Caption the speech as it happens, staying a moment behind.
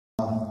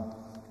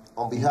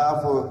On behalf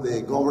of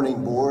the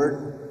governing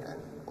board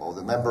and all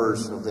the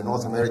members of the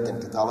North American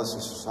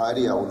Catalysis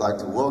Society, I would like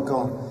to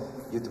welcome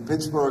you to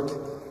Pittsburgh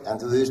and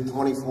to this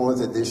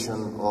 24th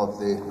edition of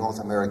the North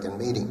American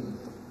meeting.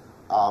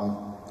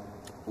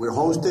 We're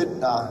hosted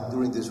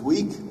during this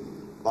week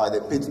by the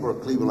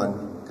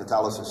Pittsburgh-Cleveland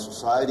Catalysis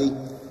Society,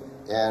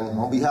 and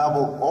on behalf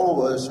of all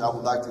of us, I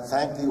would like to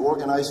thank the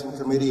organizing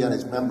committee and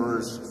its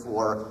members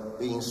for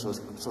being so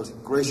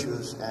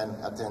gracious and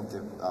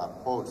attentive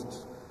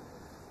hosts.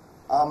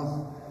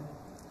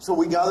 So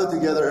we gather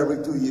together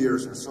every 2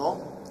 years or so,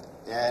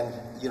 and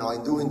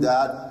in doing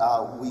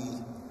that, we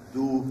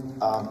do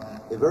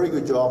a very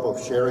good job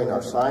of sharing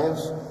our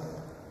science.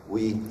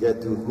 We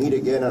get to meet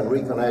again and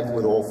reconnect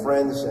with old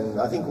friends,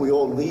 and I think we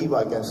all leave,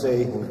 I can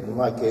say, in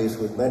my case,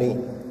 with many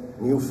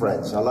new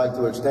friends. I'd like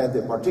to extend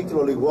a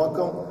particular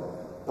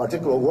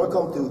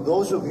welcome to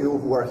those of you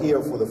who are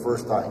here for the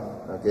first time,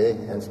 okay?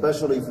 And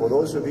especially for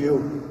those of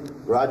you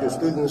graduate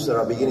students that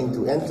are beginning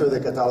to enter the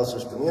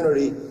catalysis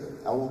community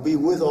and will be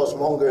with us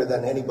longer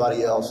than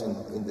anybody else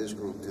in this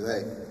group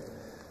today.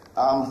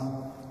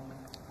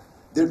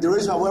 There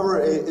is,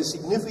 however, a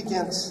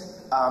significant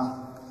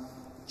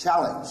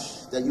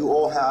challenge that you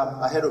all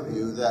have ahead of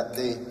you that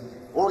the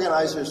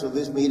organizers of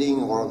this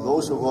meeting or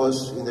those of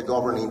us in the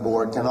governing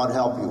board cannot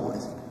help you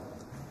with.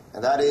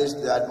 And that is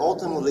that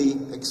ultimately,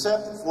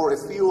 except for a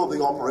few of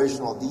the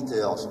operational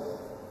details,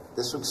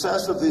 the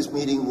success of this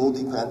meeting will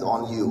depend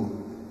on you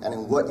and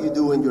in what you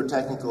do in your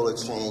technical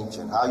exchange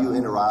and how you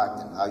interact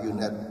and how you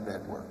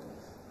network.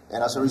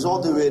 And as a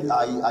result of it,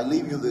 I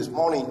leave you this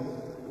morning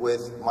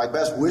with my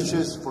best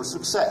wishes for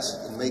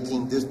success in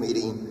making this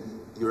meeting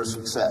your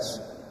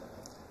success.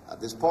 At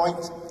this point,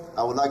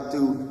 I would like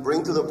to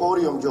bring to the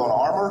podium John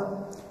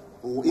Armour,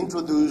 who will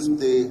introduce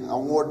the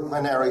award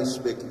plenary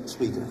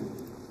speaker.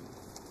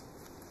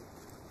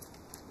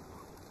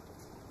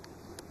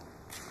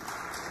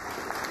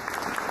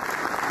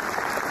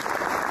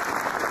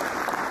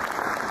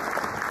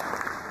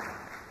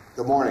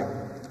 Good morning.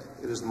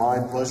 It is my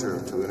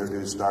pleasure to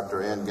introduce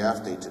Dr. Ann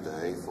Gaffney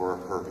today for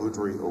her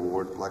Houdry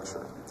Award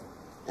lecture.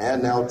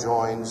 Ann now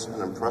joins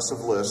an impressive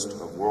list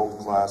of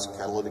world-class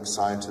catalytic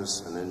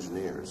scientists and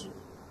engineers.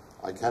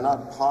 I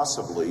cannot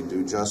possibly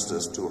do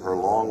justice to her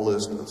long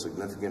list of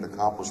significant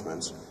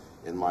accomplishments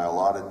in my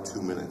allotted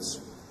 2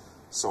 minutes,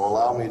 so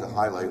allow me to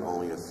highlight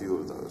only a few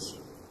of those.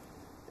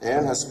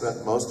 Ann has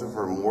spent most of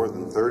her more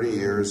than 30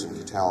 years in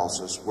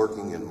catalysis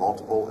working in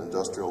multiple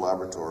industrial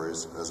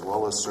laboratories as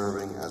well as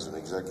serving as an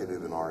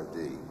executive in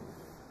R&D.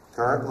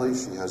 Currently,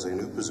 she has a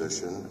new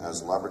position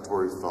as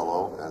Laboratory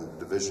Fellow and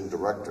Division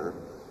Director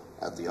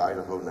at the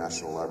Idaho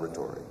National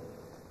Laboratory.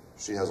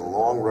 She has a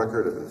long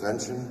record of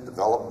invention,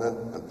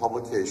 development, and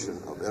publication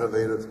of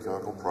innovative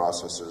chemical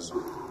processes,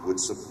 which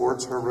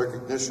supports her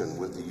recognition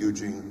with the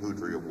Eugene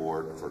Houdry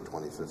Award for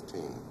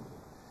 2015.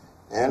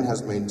 Ann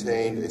has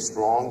maintained a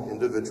strong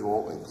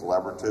individual and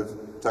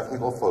collaborative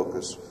technical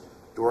focus,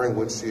 during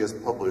which she has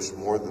published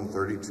more than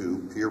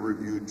 32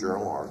 peer-reviewed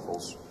journal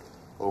articles,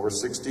 over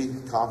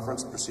 60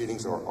 conference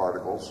proceedings or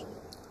articles,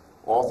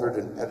 authored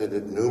and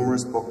edited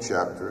numerous book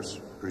chapters,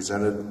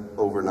 presented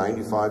over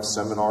 95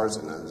 seminars,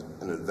 and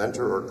an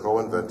inventor or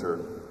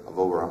co-inventor of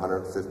over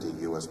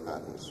 150 U.S.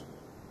 patents.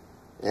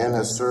 Ann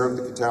has served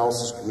the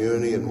catalysis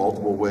community in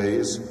multiple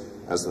ways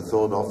as the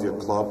Philadelphia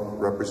Club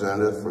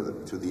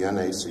representative to the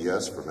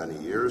NACS for many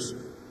years,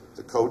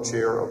 the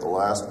co-chair of the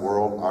last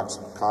World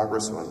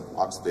Congress on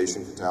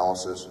Oxidation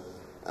Catalysis,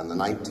 and the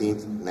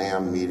 19th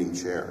NAM meeting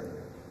chair.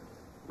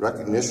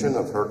 Recognition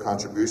of her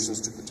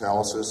contributions to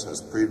catalysis has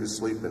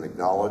previously been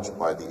acknowledged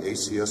by the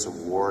ACS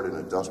Award in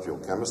Industrial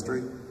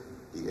Chemistry,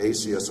 the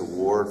ACS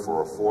Award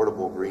for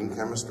Affordable Green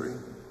Chemistry,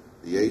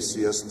 the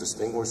ACS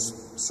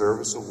Distinguished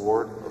Service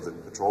Award of the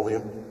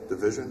Petroleum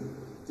Division,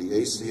 the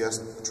ACS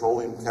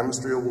Petroleum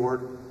Chemistry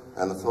Award,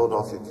 and the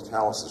Philadelphia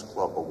Catalysis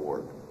Club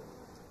Award.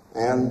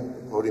 And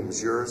the podium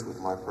is yours with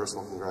my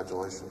personal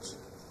congratulations.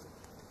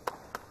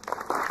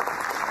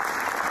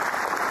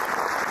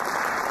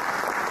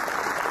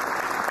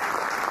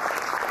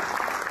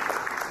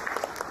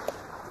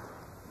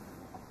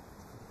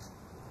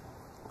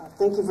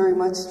 Thank you very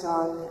much,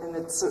 John, and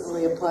it's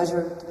certainly a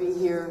pleasure to be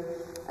here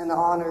and an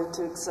honor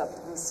to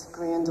accept this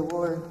grand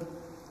award.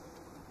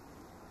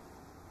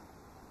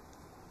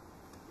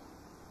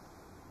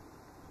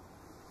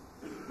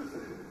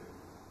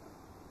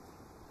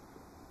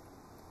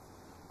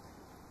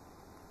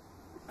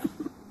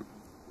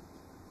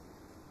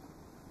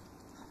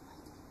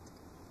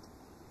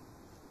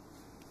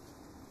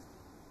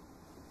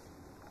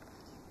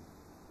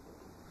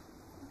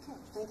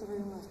 Thank you very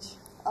much.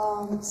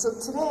 So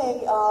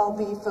today I'll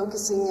be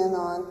focusing in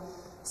on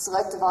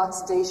selective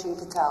oxidation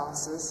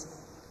catalysis.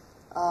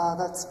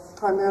 That's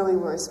primarily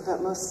where I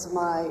spent most of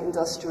my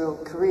industrial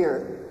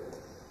career.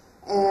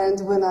 And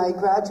when I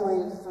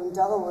graduated from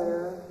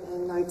Delaware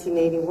in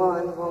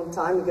 1981, a long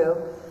time ago,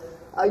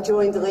 I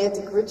joined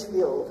Atlantic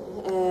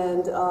Richfield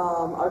and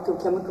Arco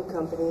Chemical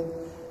Company.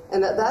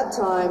 And at that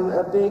time,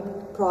 a big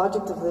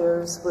project of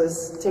theirs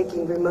was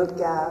taking remote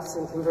gas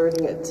and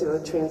converting it to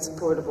a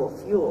transportable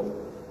fuel.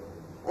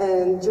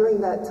 And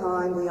during that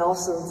time, we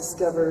also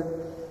discovered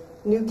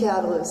new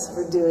catalysts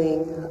for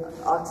doing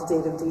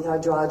oxidative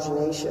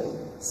dehydrogenation.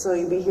 So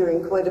you'll be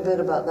hearing quite a bit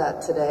about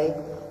that today.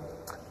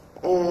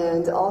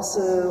 And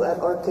also at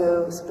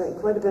ARCO, spent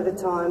quite a bit of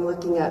time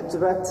looking at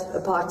direct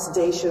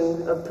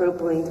epoxidation of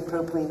propylene to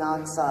propylene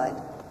oxide.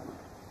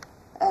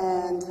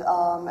 And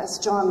as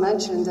John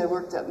mentioned, I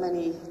worked at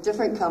many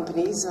different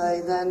companies.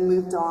 I then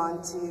moved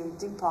on to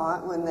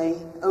DuPont when they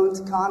owned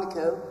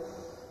Conoco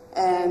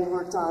and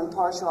worked on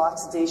partial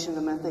oxidation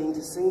of methane to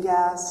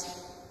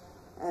syngas,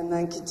 and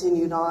then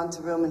continued on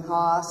to Roman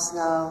Haas,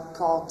 now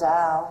called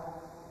Dow,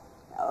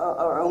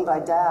 or owned by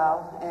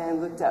Dow, and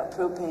looked at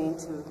propane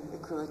to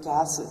acrylic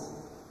acid.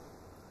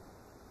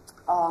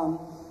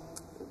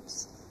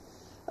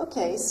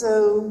 Okay,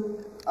 so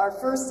our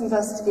first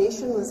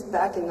investigation was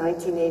back in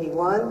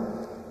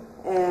 1981,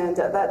 and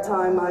at that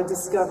time I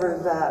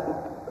discovered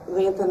that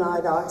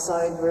lanthanide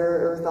oxide,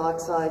 rare earth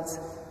oxides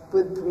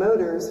with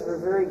promoters were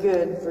very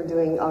good for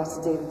doing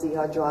oxidative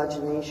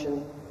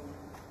dehydrogenation.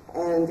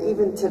 And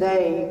even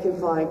today you can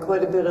find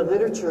quite a bit of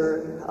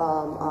literature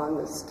on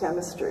this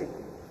chemistry.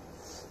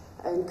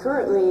 And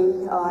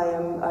currently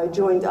I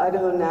joined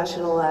Idaho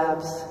National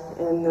Labs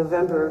in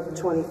November of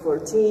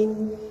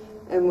 2014,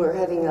 and we're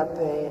heading up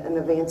an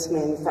advanced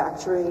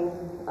manufacturing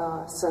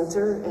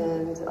center,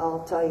 and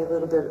I'll tell you a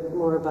little bit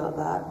more about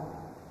that.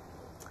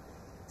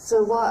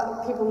 So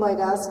what people might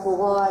ask, well,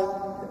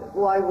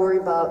 why worry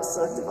about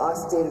selective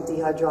oxidative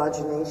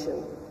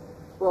dehydrogenation?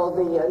 Well,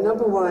 the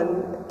number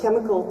one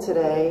chemical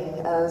today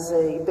as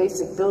a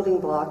basic building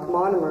block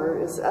monomer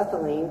is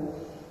ethylene,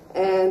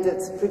 and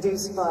it's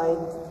produced by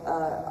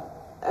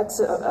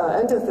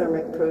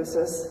endothermic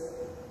process.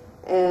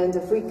 And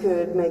if we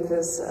could make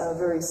this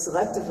very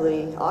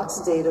selectively,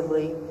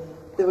 oxidatively,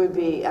 there would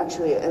be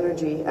actually an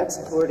energy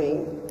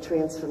exporting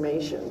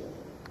transformation.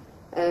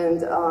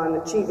 And on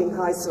achieving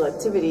high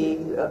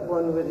selectivity,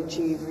 one would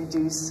achieve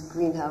reduced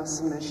greenhouse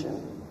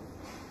emission.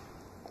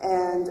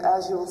 And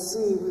as you'll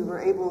see, we were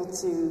able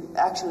to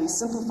actually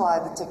simplify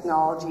the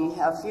technology,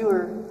 have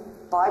fewer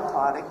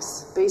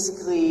byproducts,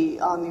 basically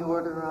on the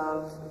order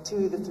of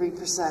 2 to 3%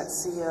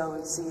 CO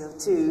and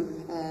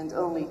CO2, and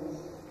only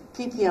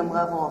ppm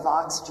level of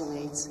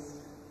oxygenates.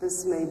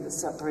 This made the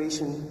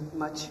separation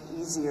much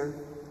easier.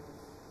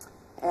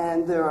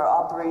 And there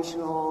are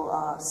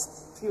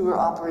fewer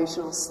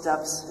operational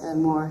steps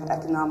and more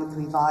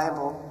economically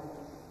viable.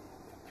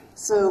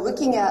 So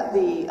looking at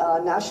the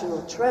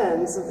national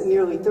trends,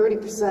 nearly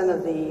 30%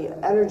 of the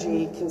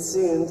energy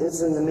consumed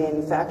is in the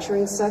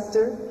manufacturing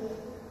sector,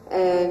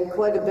 and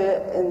quite a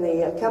bit in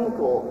the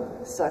chemical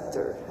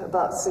sector,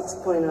 about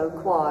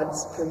 6.0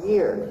 quads per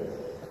year.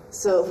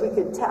 So if we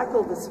could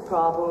tackle this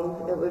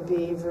problem, it would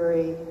be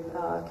very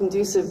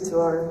conducive to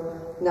our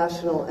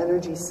national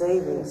energy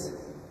savings.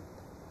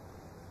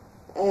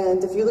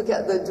 And if you look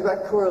at the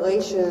direct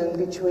correlation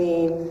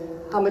between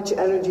how much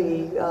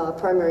energy,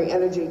 primary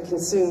energy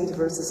consumed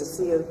versus a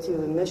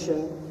CO2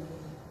 emission,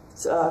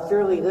 it's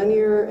fairly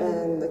linear,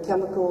 and the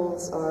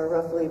chemicals are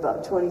roughly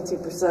about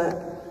 22%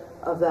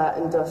 of that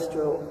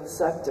industrial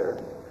sector.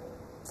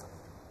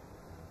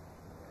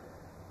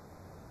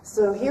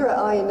 So here at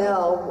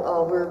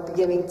INL, we're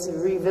beginning to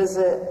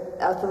revisit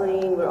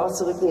ethylene. We're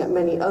also looking at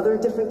many other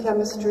different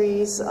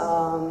chemistries,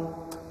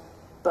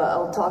 but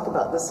I'll talk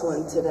about this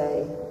one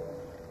today.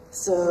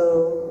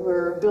 So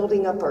we're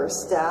building up our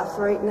staff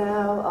right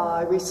now.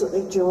 I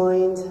recently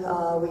joined.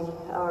 We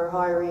are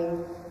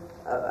hiring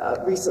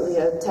recently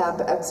a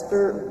TAP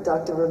expert,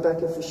 Dr.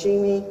 Rebecca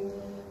Fushimi,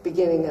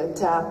 beginning a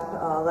TAP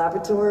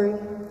laboratory,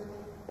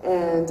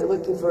 and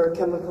looking for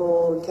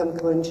chemical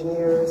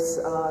engineers,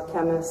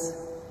 chemists,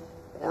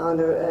 on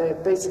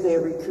basically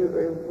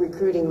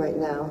recruiting right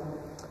now.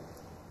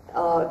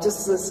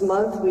 Just this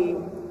month, we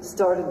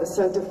started the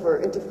Center for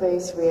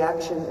Interface,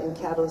 Reaction, and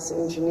Catalyst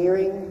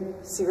Engineering,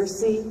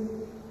 CIRC,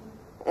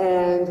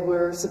 and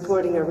we're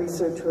supporting our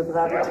research with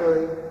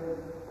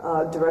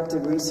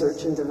laboratory-directed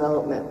research and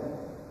development,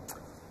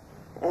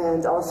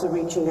 and also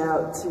reaching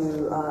out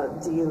to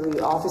DOE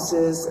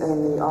offices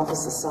and the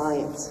Office of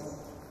Science.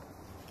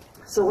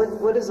 So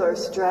what is our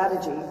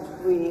strategy?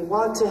 We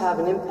want to have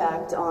an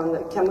impact on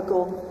the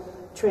chemical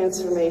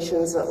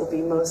transformations that will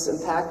be most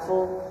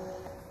impactful,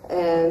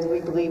 and we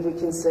believe we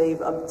can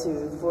save up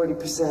to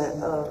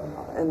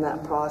 40% in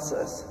that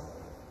process.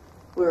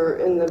 We're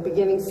in the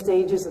beginning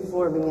stages of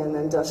forming an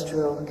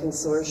industrial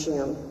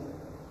consortium,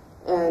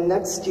 and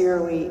next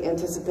year we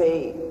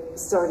anticipate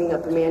starting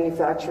up a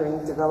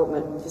manufacturing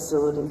development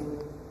facility.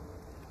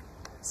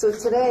 So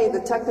today,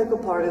 the technical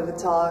part of the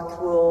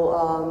talk will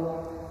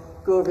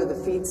go over the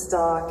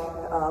feedstock,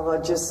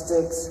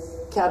 logistics,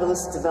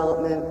 catalyst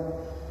development,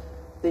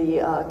 the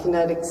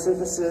kinetic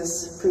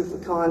synthesis, proof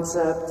of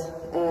concept,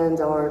 and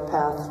our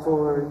path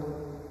forward.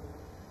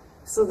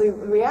 So the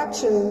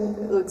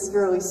reaction looks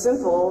fairly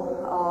simple,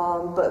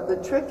 but the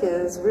trick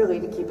is really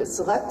to keep it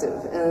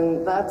selective,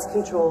 and that's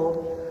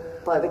controlled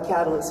by the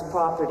catalyst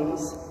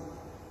properties.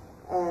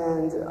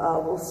 and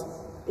we'll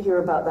hear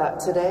about that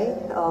today.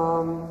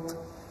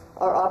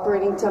 Our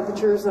operating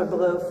temperatures are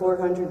below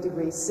 400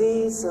 degrees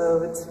C,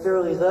 so it's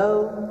fairly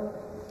low.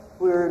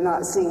 We're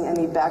not seeing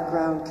any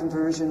background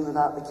conversion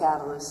without the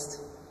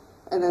catalyst.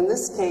 And in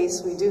this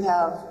case, we do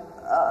have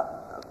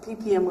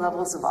ppm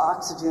levels of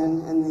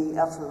oxygen in the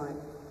effluent.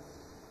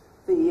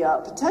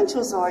 The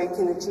potentials are you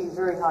can achieve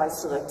very high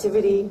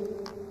selectivity,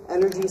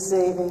 energy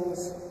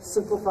savings,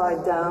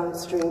 simplified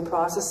downstream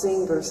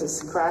processing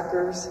versus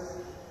crackers,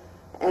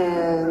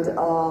 and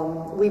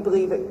we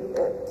believe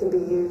it can be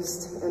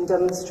used and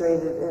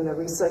demonstrated in a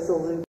recycle loop